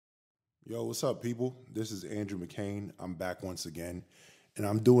Yo, what's up, people? This is Andrew McCain. I'm back once again, and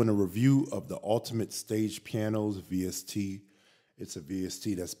I'm doing a review of the Ultimate Stage Pianos VST. It's a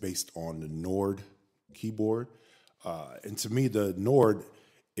VST that's based on the Nord keyboard, and to me, the Nord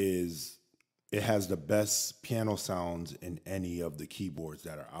is it has the best piano sounds in any of the keyboards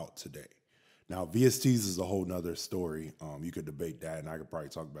that are out today. Now, VSTs is a whole nother story. You could debate that, and I could probably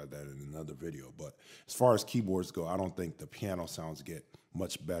talk about that in another video. But as far as keyboards go, I don't think the piano sounds get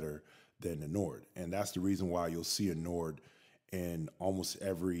much better than the Nord. And that's the reason why you'll see a Nord in almost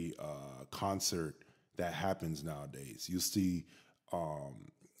every concert that happens nowadays. You'll see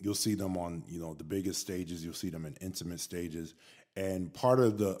them on the biggest stages. You'll see them in intimate stages, and part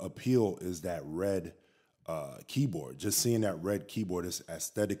of the appeal is that red keyboard. Just seeing that red keyboard is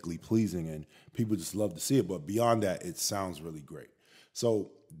aesthetically pleasing, and people just love to see it. But beyond that, it sounds really great. So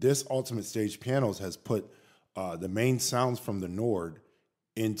this Ultimate Stage Pianos has put the main sounds from the Nord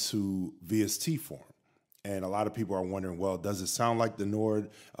into VST form. And a lot of people are wondering, well, does it sound like the Nord?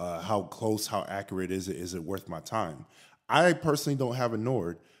 How close, how accurate is it? Is it worth my time? I personally don't have a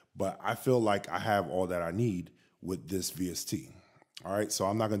Nord, but I feel like I have all that I need with this VST. All right, so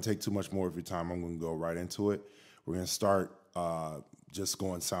I'm not going to take too much more of your time. I'm going to go right into it. We're going to start just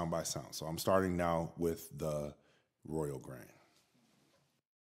going sound by sound. So I'm starting now with the Royal Grand.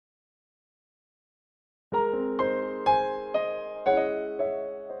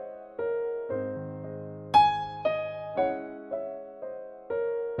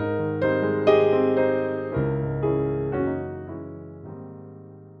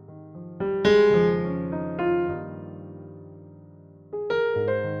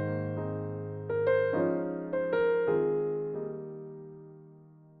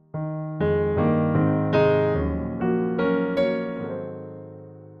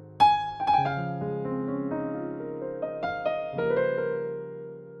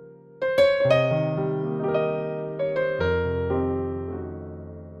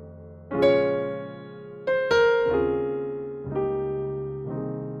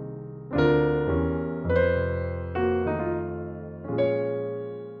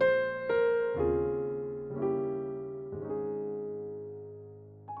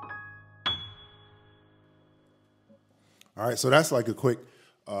 All right, so that's like a quick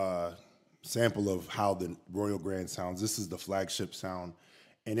sample of how the Royal Grand sounds. This is the flagship sound,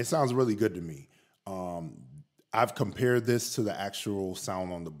 and it sounds really good to me. I've compared this to the actual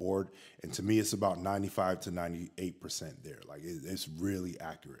sound on the board, and to me, it's about 95 to 98% there. Like it's really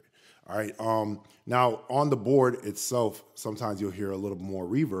accurate. All right. Now on the board itself, sometimes you'll hear a little more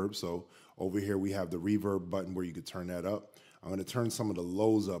reverb. So over here we have the reverb button where you could turn that up. I'm going to turn some of the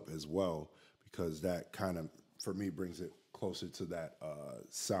lows up as well because that kind of, for me, brings it closer to that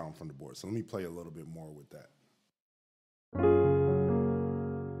sound from the board. So let me play a little bit more with that.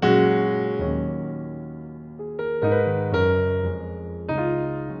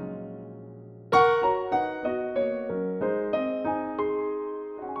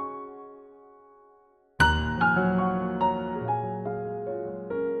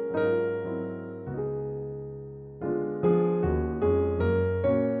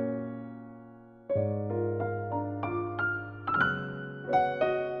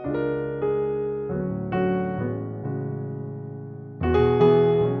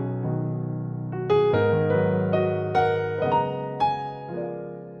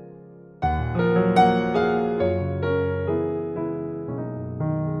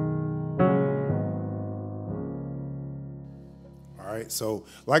 All right. So,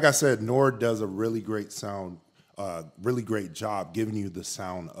 like I said, Nord does a really great really great job giving you the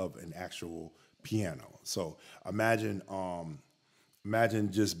sound of an actual piano. So imagine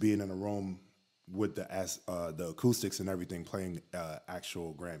just being in a room with the acoustics and everything, playing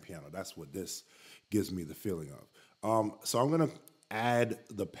actual grand piano. That's what this gives me the feeling of. So I'm gonna add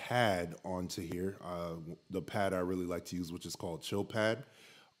the pad onto here. The pad I really like to use, which is called Chill Pad.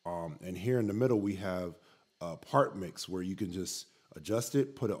 And here in the middle, we have a part mix where you can just adjust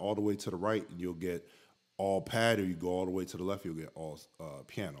it, put it all the way to the right, and you'll get all pad, or you go all the way to the left, you'll get all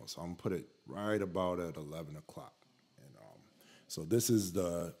piano. So I'm gonna put it right about at 11 o'clock. And so this is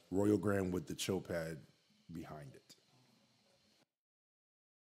the Royal Grand with the Chill Pad behind it.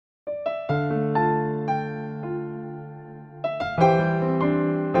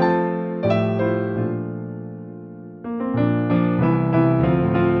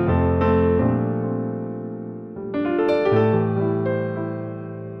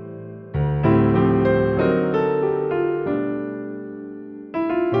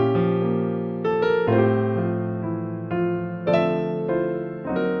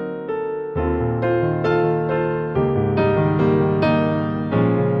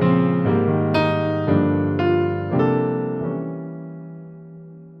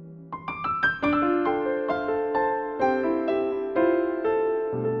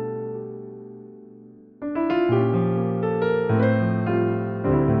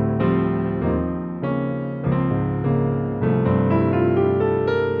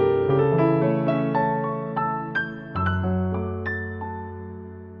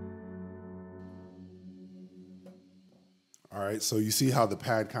 right, so you see how the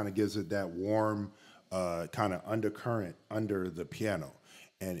pad kind of gives it that warm kind of undercurrent under the piano,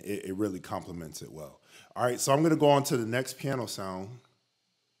 and it really complements it well. All right, so I'm going to go on to the next piano sound,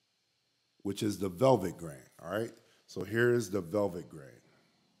 which is the velvet grain. All right, so here's the velvet grain.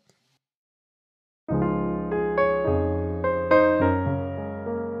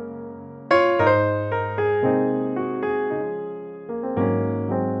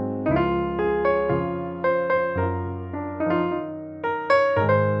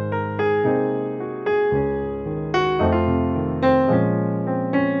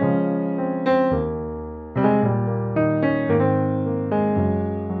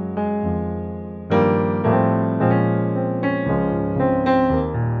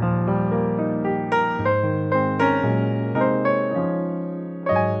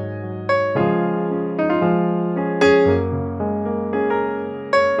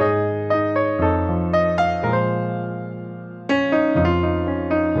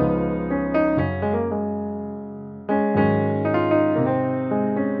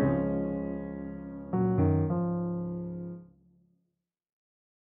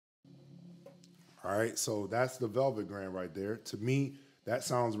 All right, so that's the velvet grand right there. To me, that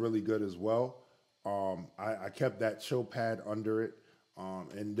sounds really good as well. I kept that chill pad under it,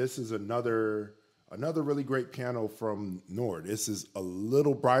 and this is another really great piano from Nord. This is a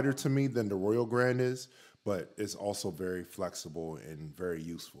little brighter to me than the Royal Grand is, but it's also very flexible and very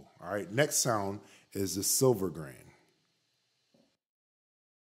useful. All right, next sound is the silver grand.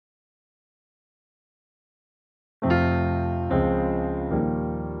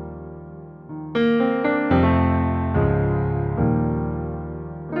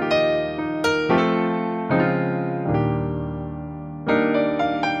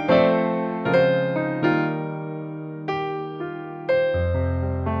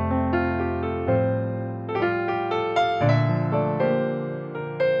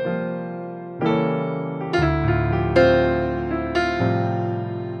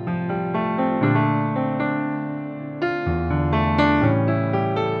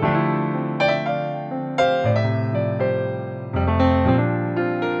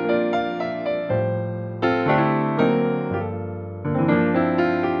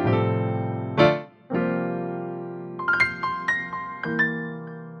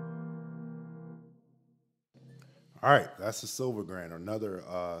 All right, that's the silver grand, another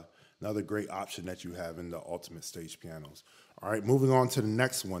great option that you have in the ultimate stage pianos. All right, moving on to the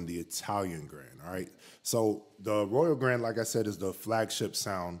next one, the Italian grand. All right, so the Royal Grand, like I said, is the flagship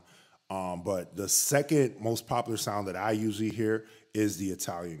sound, but the second most popular sound that I usually hear is the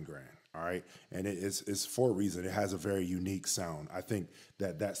Italian grand. All right, and it's for a reason. It has a very unique sound. I think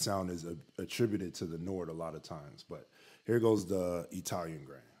that sound is attributed to the Nord a lot of times, but here goes the Italian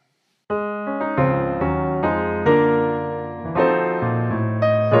grand.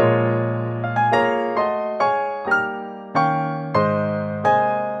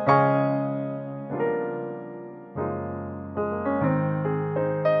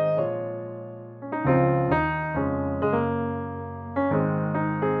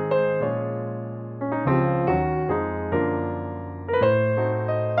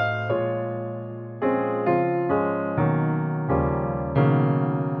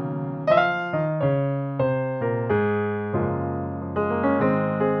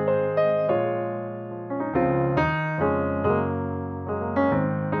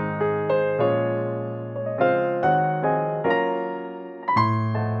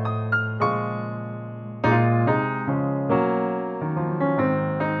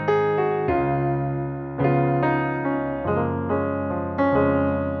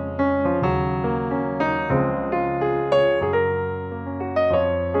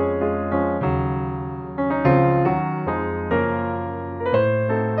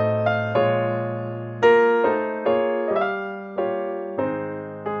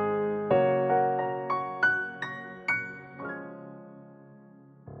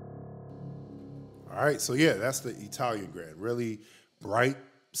 All right, so yeah, that's the Italian grand. Really bright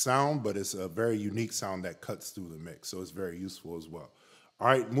sound, but it's a very unique sound that cuts through the mix, so it's very useful as well. All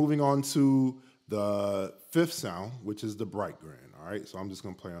right, moving on to the fifth sound, which is the bright grand. All right, so I'm just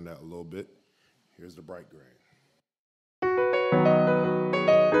gonna play on that a little bit. Here's the bright grand.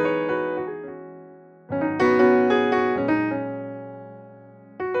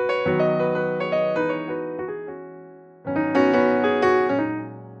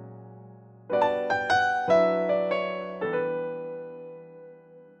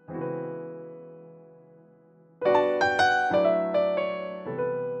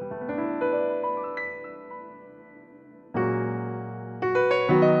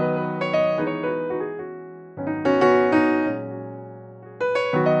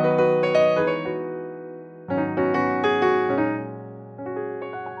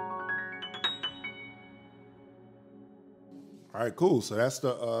 right, cool. So that's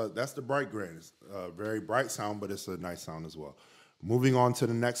the bright grand. It's a very bright sound, but it's a nice sound as well. Moving on to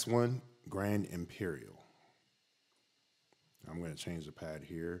the next one, Grand Imperial. I'm going to change the pad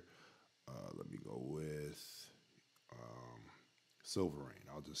here. Let me go with Silver Rain.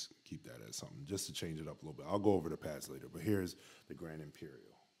 I'll just keep that as something just to change it up a little bit. I'll go over the pads later, but here's the Grand Imperial.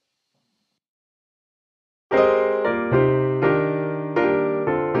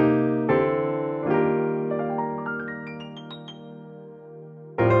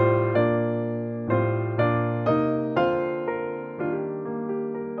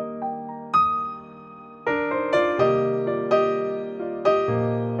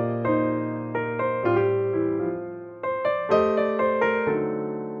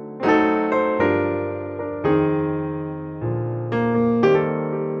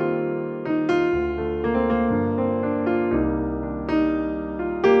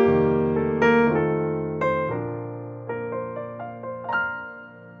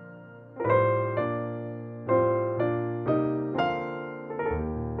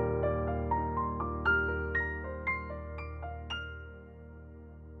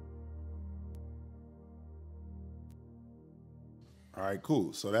 All right,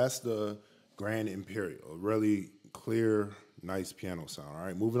 cool. So that's the Grand Imperial. A really clear, nice piano sound. All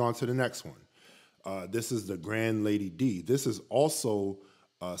right, moving on to the next one. This is the Grand Lady D. This is also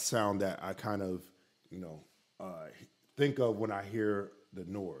a sound that I kind of, think of when I hear the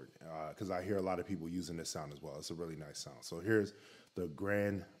Nord, because I hear a lot of people using this sound as well. It's a really nice sound. So here's the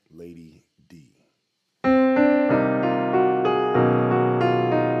Grand Lady D.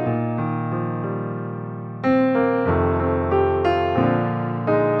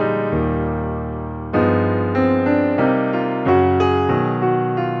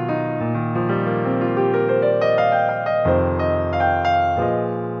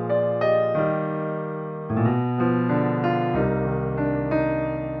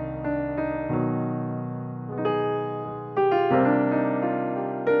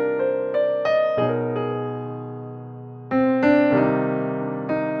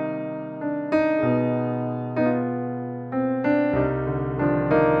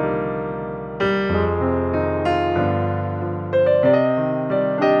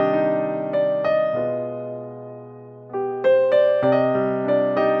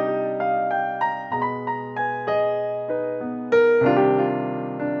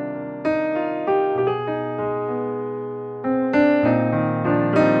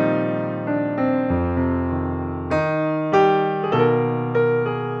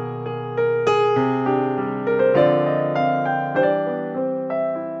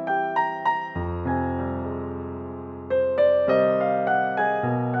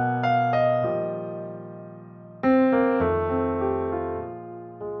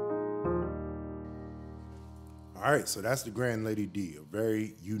 All right, so that's the Grand Lady D, a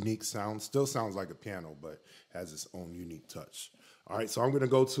very unique sound. Still sounds like a piano, but has its own unique touch. All right, so I'm going to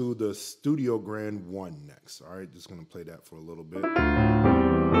go to the Studio Grand 1 next. All right, just going to play that for a little bit.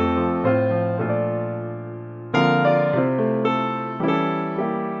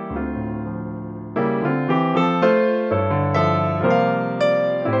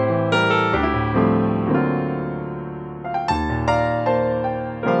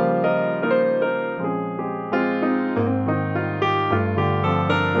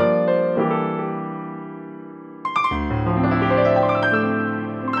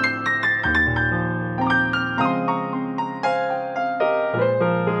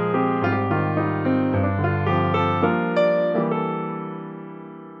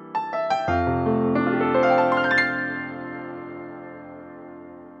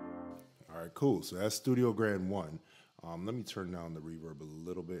 All right, cool. So that's Studio Grand 1. Let me turn down the reverb a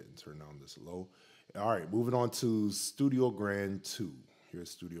little bit and turn down this low. All right, moving on to Studio Grand 2. Here's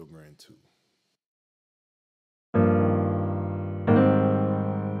Studio Grand 2.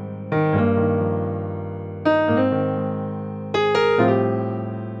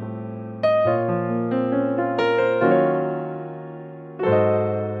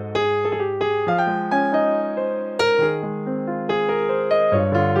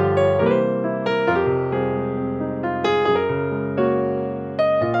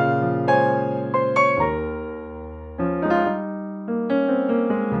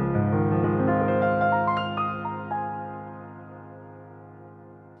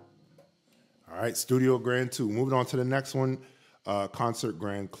 All right, Studio Grand 2. Moving on to the next one, Concert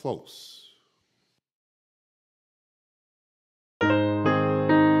Grand Close.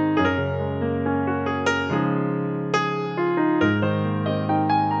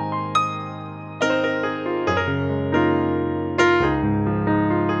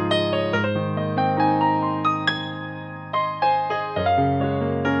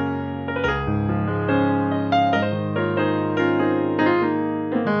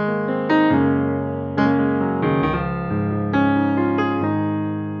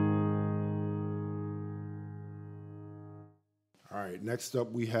 Next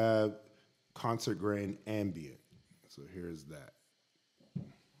up, we have concert grand ambient. So here's that.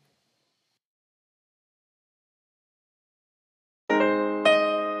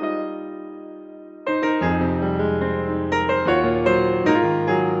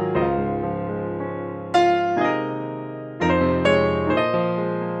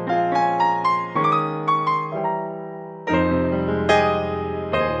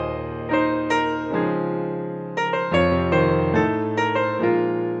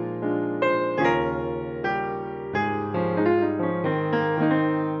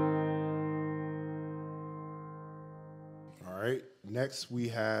 All right. Next, we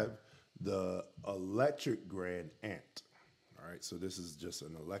have the electric grand amp. All right. So this is just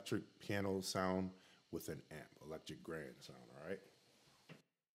an electric piano sound with an amp, electric grand sound. All right.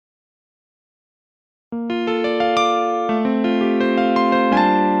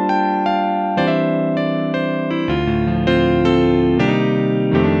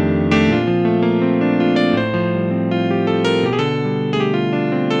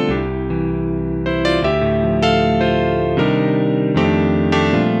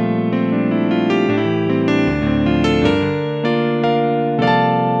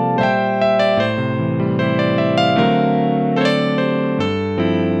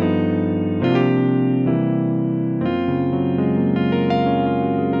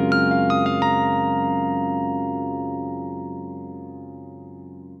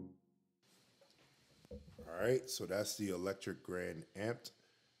 All right, so that's the electric grand amp.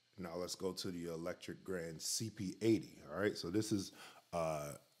 Now let's go to the electric grand CP80. All right, so this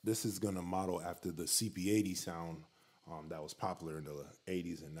is gonna model after the CP80 sound that was popular in the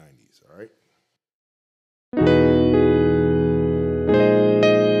 80s and 90s. All right.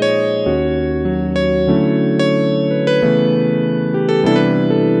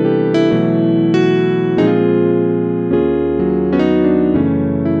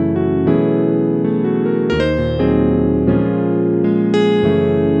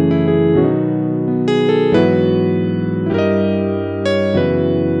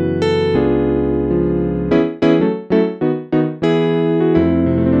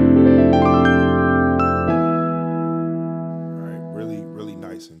 Really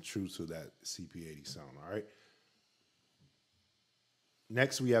nice and true to that CP80 sound. All right.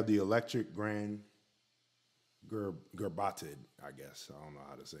 Next, we have the electric grand gerbated, I guess. I don't know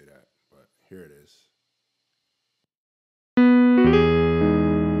how to say that, but here it is.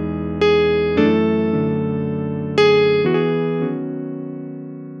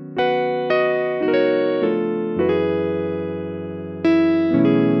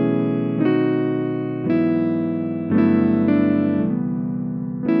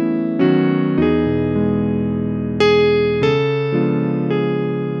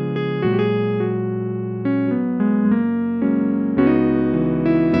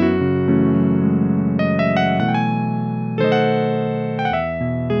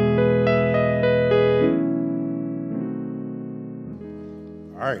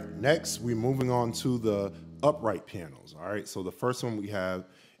 All right, next we're moving on to the upright pianos. All right, so the first one we have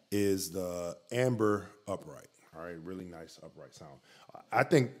is the amber upright. All right, really nice upright sound. I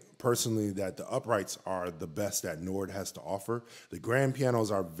think personally that the uprights are the best that Nord has to offer. The grand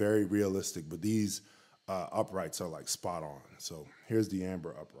pianos are very realistic, but these uprights are like spot on. So here's the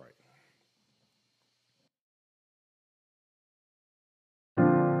amber upright.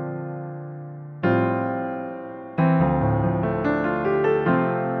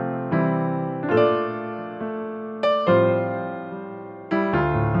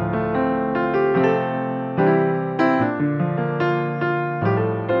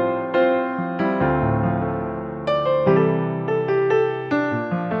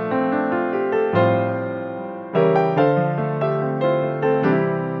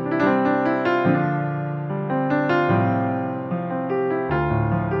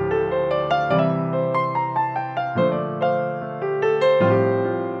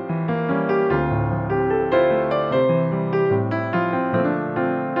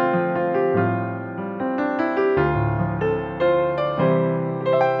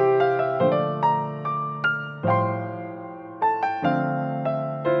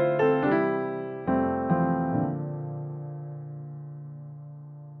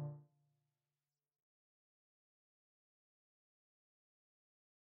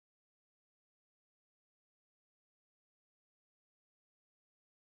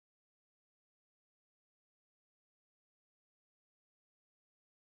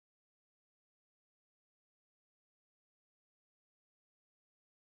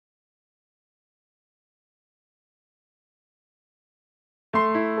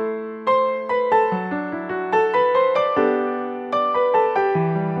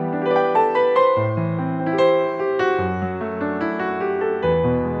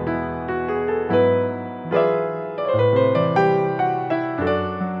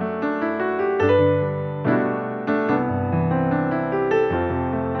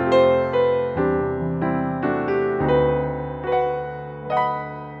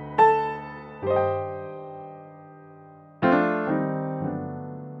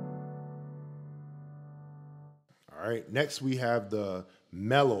 right. Next, we have the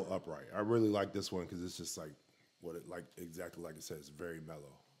mellow upright. I really like this one because it's just like exactly like it says, very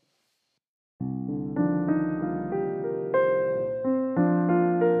mellow.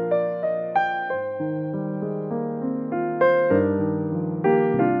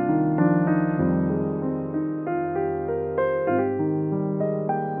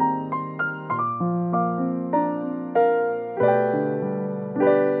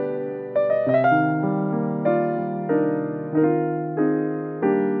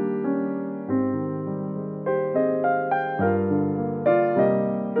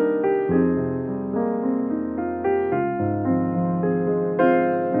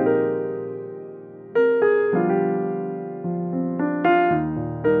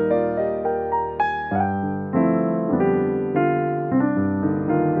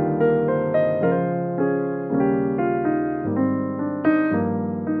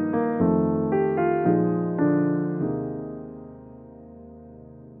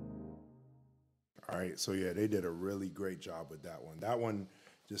 All right, so yeah, they did a really great job with that one. That one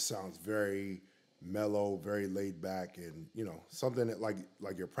just sounds very mellow, very laid back, and something that like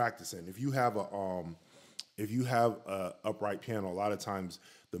you're practicing. If you have a upright piano, a lot of times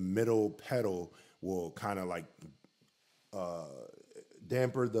the middle pedal will kind of like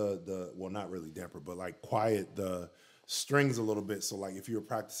damper the well, not really damper, but like quiet the strings a little bit. So like if you were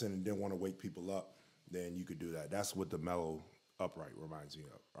practicing and didn't want to wake people up, then you could do that. That's what the mellow upright reminds me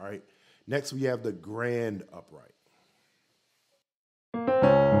of. All right. Next, we have the grand upright.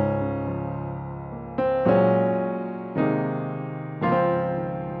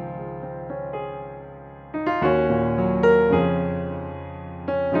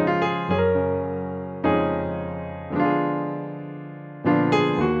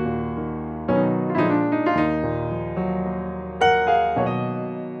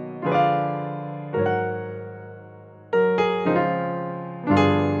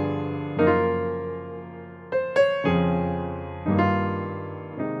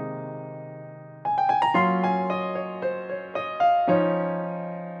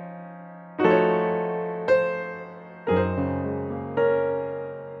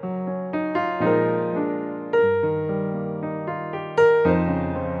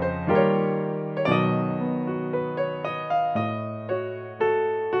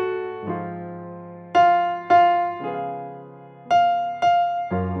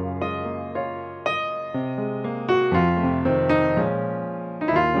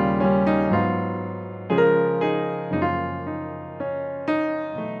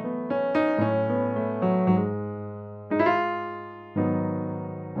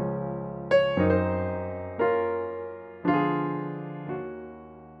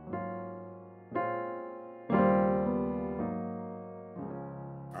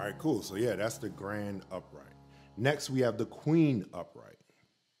 All right, cool. So yeah, that's the grand upright. Next, we have the queen upright.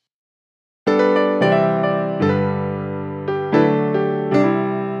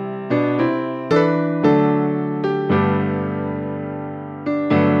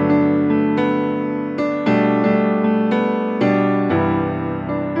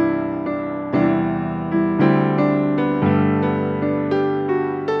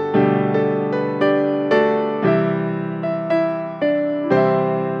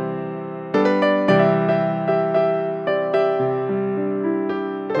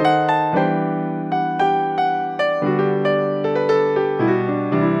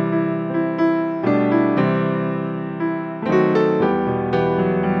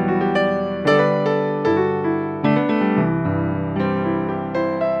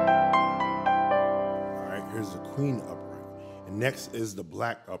 Here's the queen upright. And next is the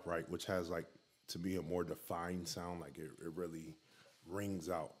black upright, which has like to be a more defined sound, like it really rings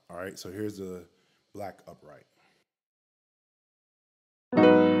out. All right, so here's the black upright.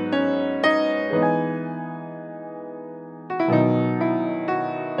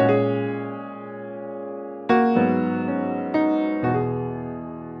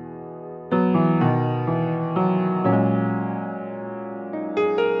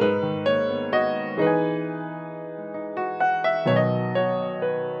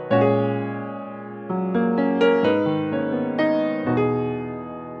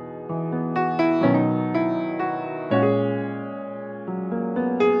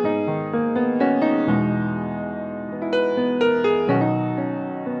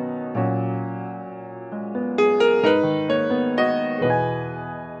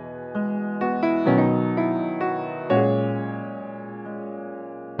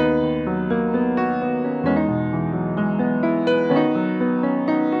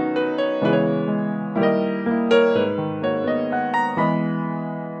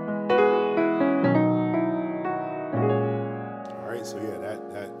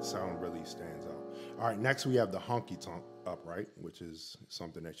 next we have the honky tonk upright, which is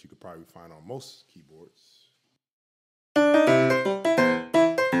something that you could probably find on most keyboards.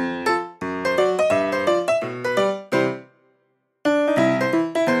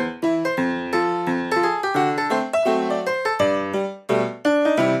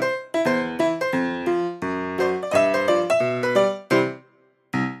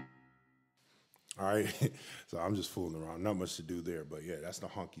 All right, so I'm just fooling around. Not much to do there, but yeah, that's the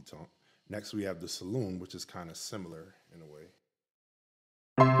honky tonk. Next, we have the saloon, which is kind of similar in a way.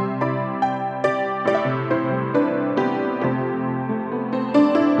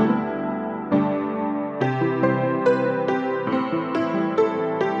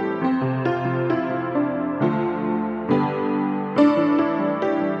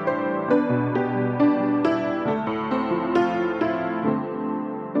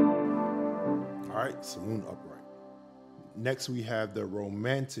 All right, saloon upright. Next, we have the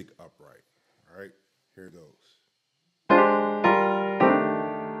romantic upright. All right, here it goes.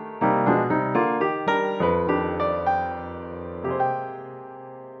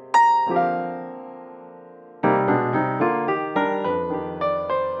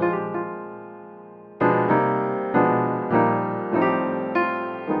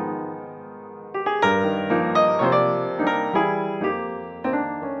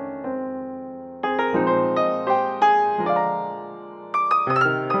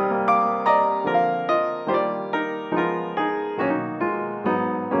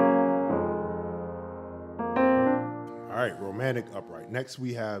 All right, romantic upright. Next,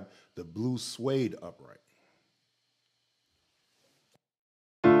 we have the blue suede upright.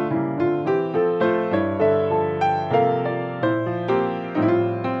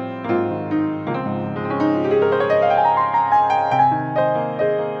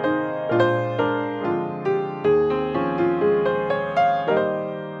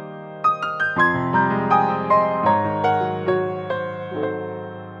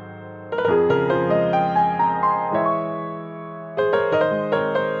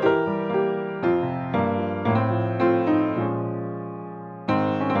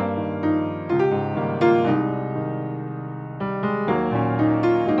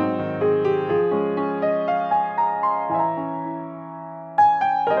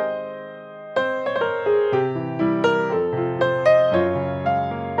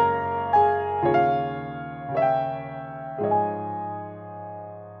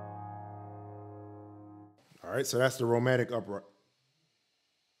 All right, so that's the romantic upright,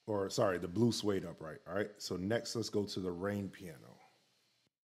 or sorry, the blue suede upright. All right, so next let's go to the rain piano.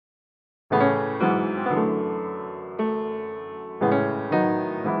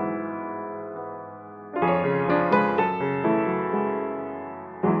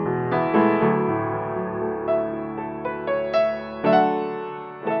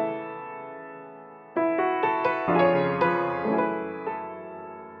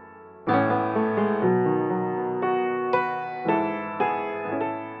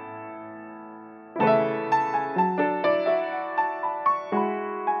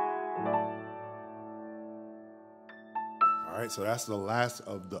 All right, so that's the last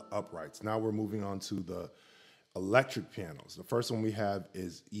of the uprights. Now we're moving on to the electric pianos. The first one we have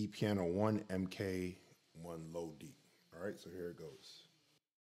is E piano 1 MK1 low D. All right, so here it goes.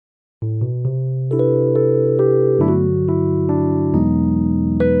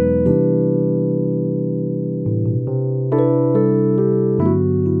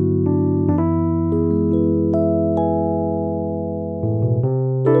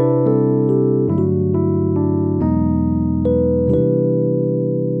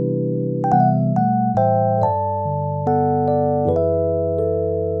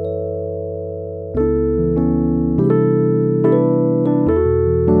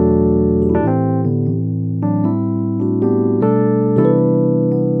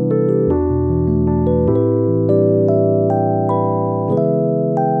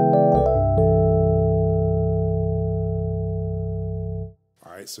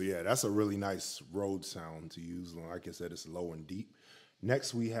 All right, so yeah, that's a really nice Rhodes sound to use. Like I said, it's low and deep.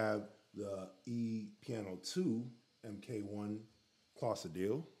 Next, we have the E piano 2 MK1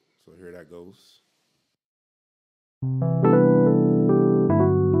 Clossadil. So here that goes.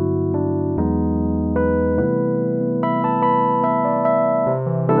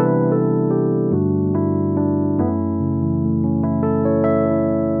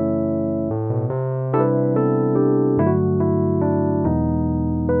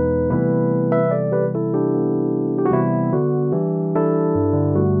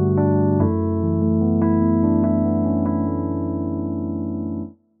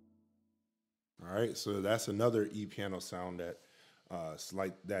 All right, so that's another E piano sound that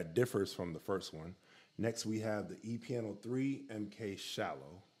that differs from the first one. Next, we have the E Piano 3 MK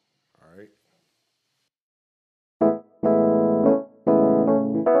Shallow. All right.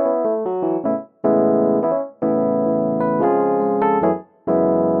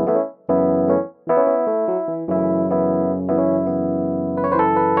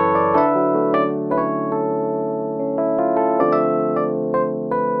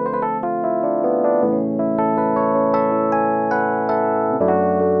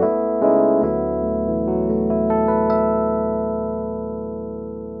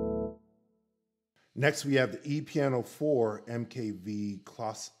 Next, we have the E Piano 4 MKV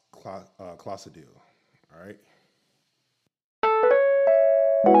Clossadil. All right.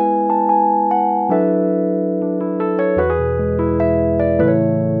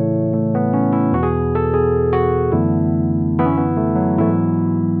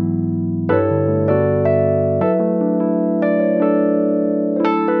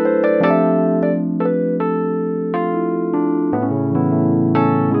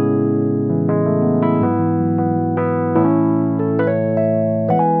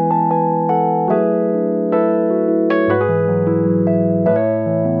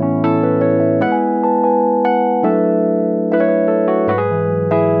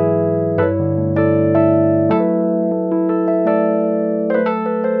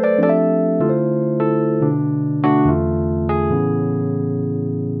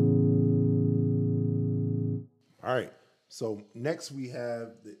 All right, so next we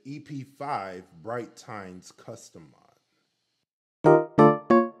have the EP5 Bright Times Custom Mod.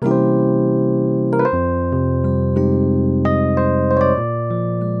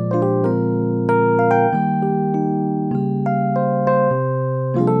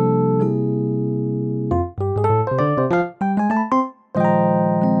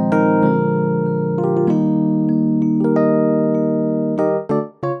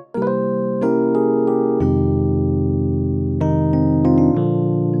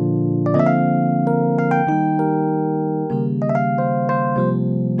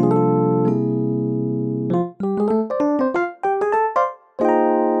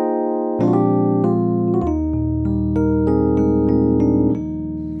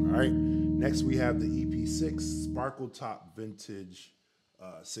 Next, we have the EP6 Sparkle Top Vintage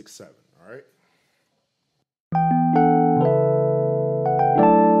 6.7. All right.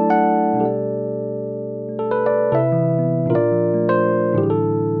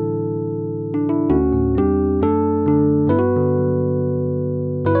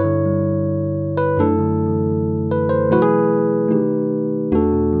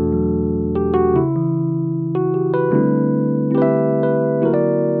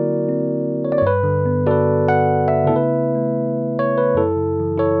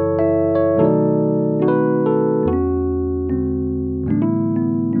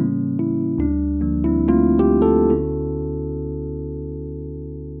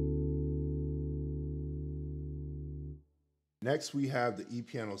 Next, we have the E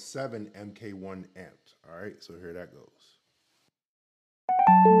Piano 7 MK1 amped. All right, so here that goes.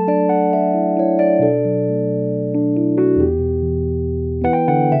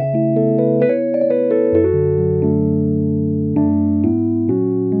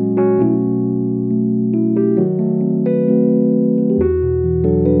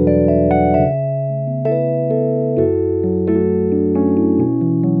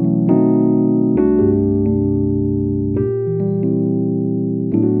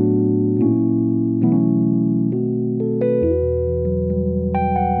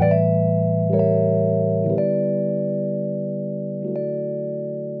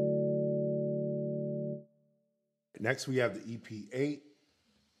 Next, we have the EP8,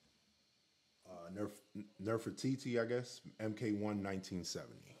 Nefertiti, I guess, MK1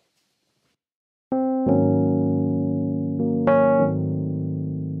 1970.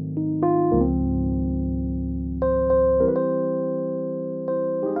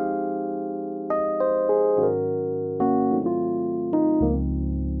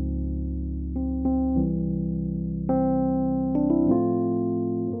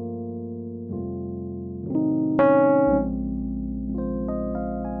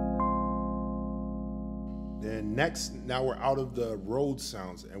 Then next, now we're out of the Rhodes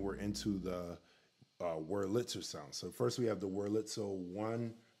sounds and we're into the Wurlitzer sounds. So first we have the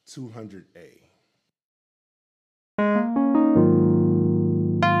Wurlitzer 1-200A.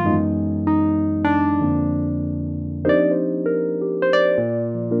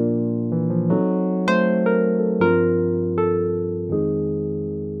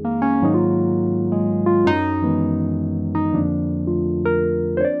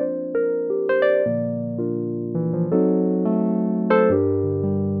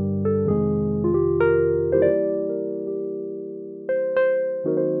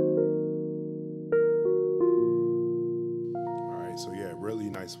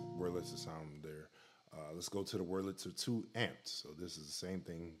 nice Wurlitzer sound there. Let's go to the Wurlitzer 2 amped. So this is the same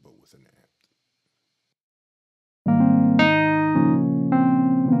thing, but with an amp.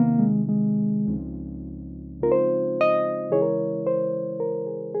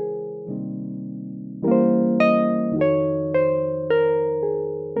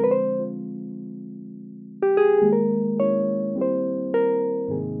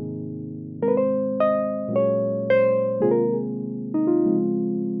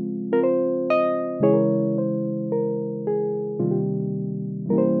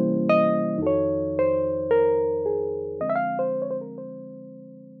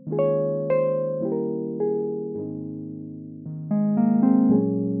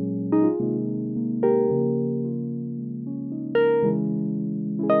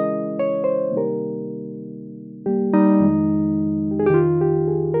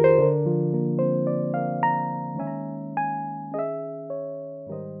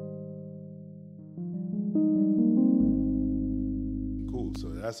 So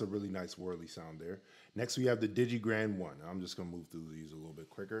that's a really nice whirly sound there. Next, we have the DigiGrand 1. I'm just going to move through these a little bit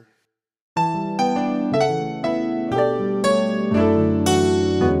quicker.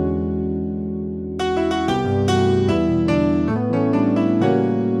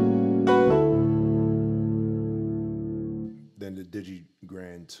 Then the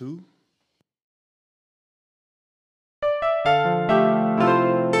DigiGrand 2.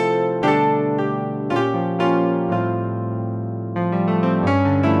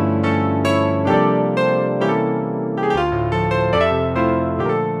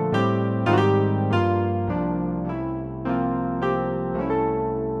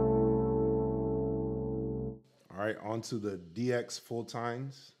 All right, on to the DX full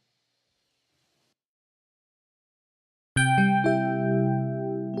tines.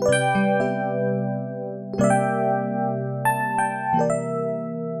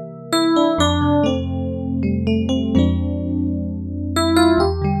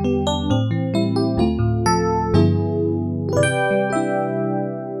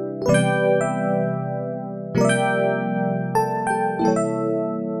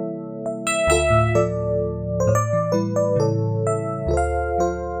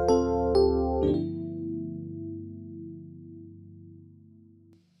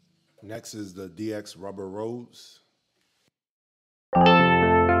 Next is the DX Rubber Rose. All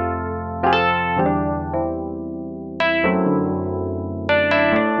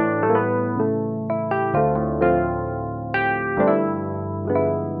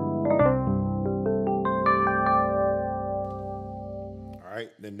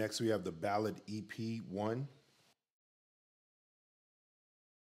right, then next we have the Ballad EP1.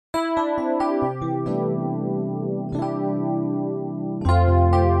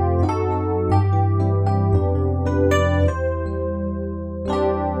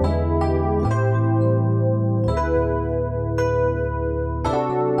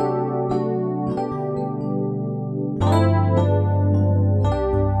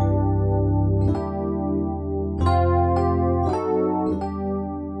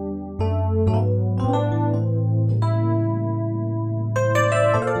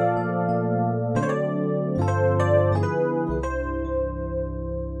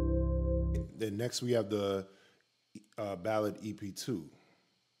 Then next we have the Ballad EP2.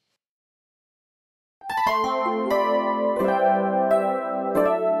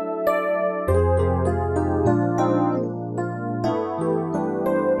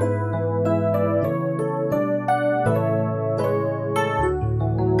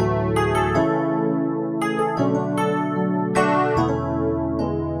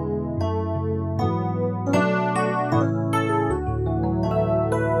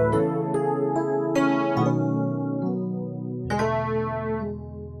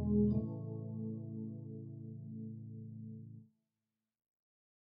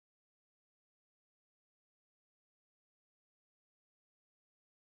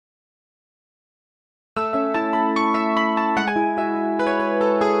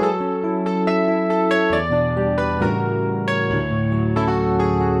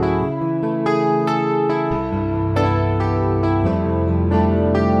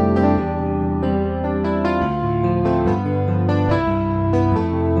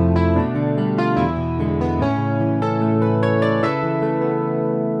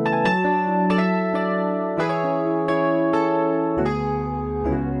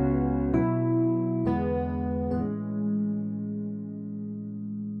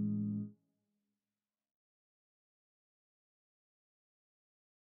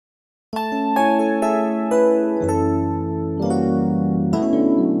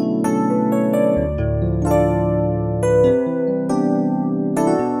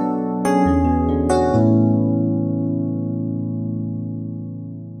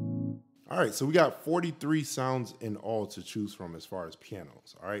 right, so we got 43 sounds in all to choose from as far as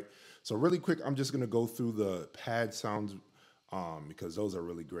pianos. All right, so really quick, I'm just gonna go through the pad sounds because those are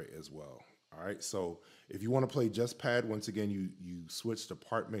really great as well. All right, so if you want to play just pad, once again, you switch the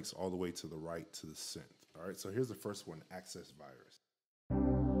part mix all the way to the right to the synth. All right, so here's the first one, Access Virus.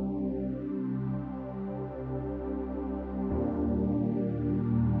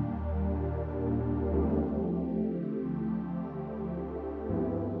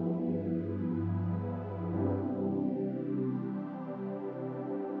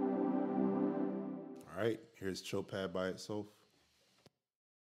 All right, here's Chill Pad by itself.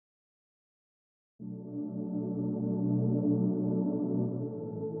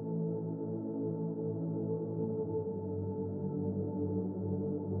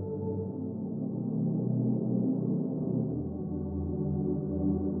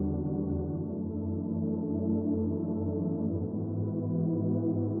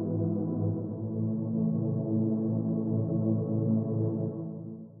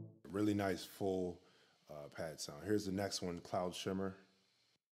 Really nice full pad sound. Here's the next one, Cloud Shimmer.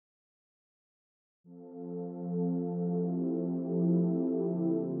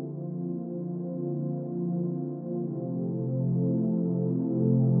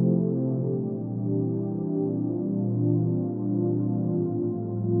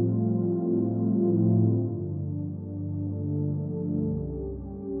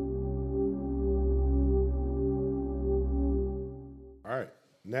 All right,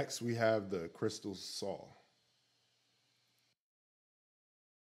 next we have the Crystal Saw.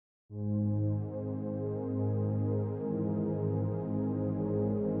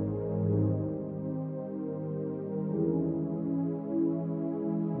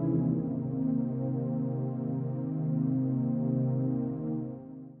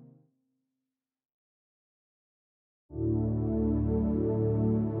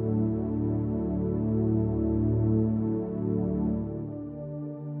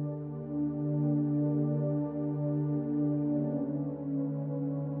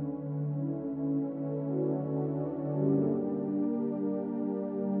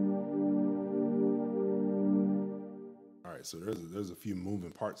 All right, so there's a few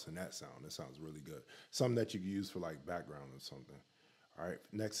moving parts in that sound. That sounds really good. Something that you can use for like background or something. All right,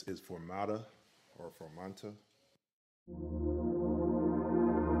 next is Formata or Formanta.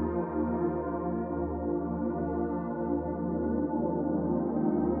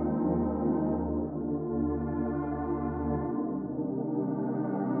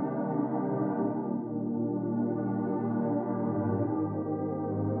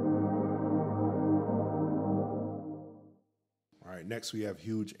 All right, next we have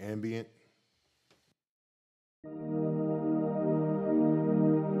Huge Ambient.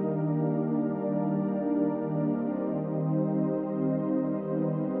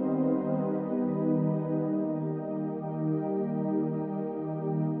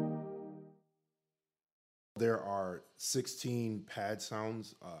 There are 16 pad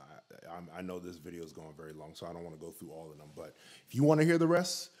sounds. I know this video is going very long, so I don't want to go through all of them. But if you want to hear the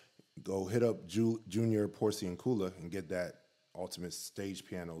rest, go hit up Junior Porciunculo and get that Ultimate Stage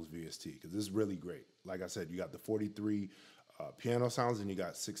Pianos VST because this is really great. Like I said, you got the 43 piano sounds and you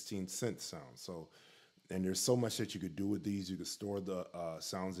got 16 synth sounds. So, and there's so much that you could do with these. You could store the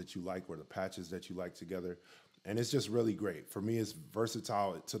sounds that you like or the patches that you like together. And it's just really great. For me, it's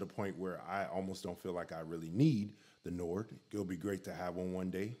versatile to the point where I almost don't feel like I really need the Nord. It'll be great to have one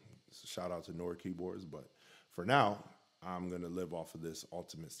day. So shout out to Nord Keyboards. But for now, I'm going to live off of this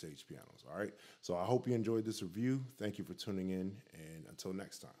Ultimate Stage Pianos. All right. So I hope you enjoyed this review. Thank you for tuning in. And until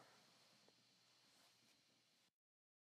next time.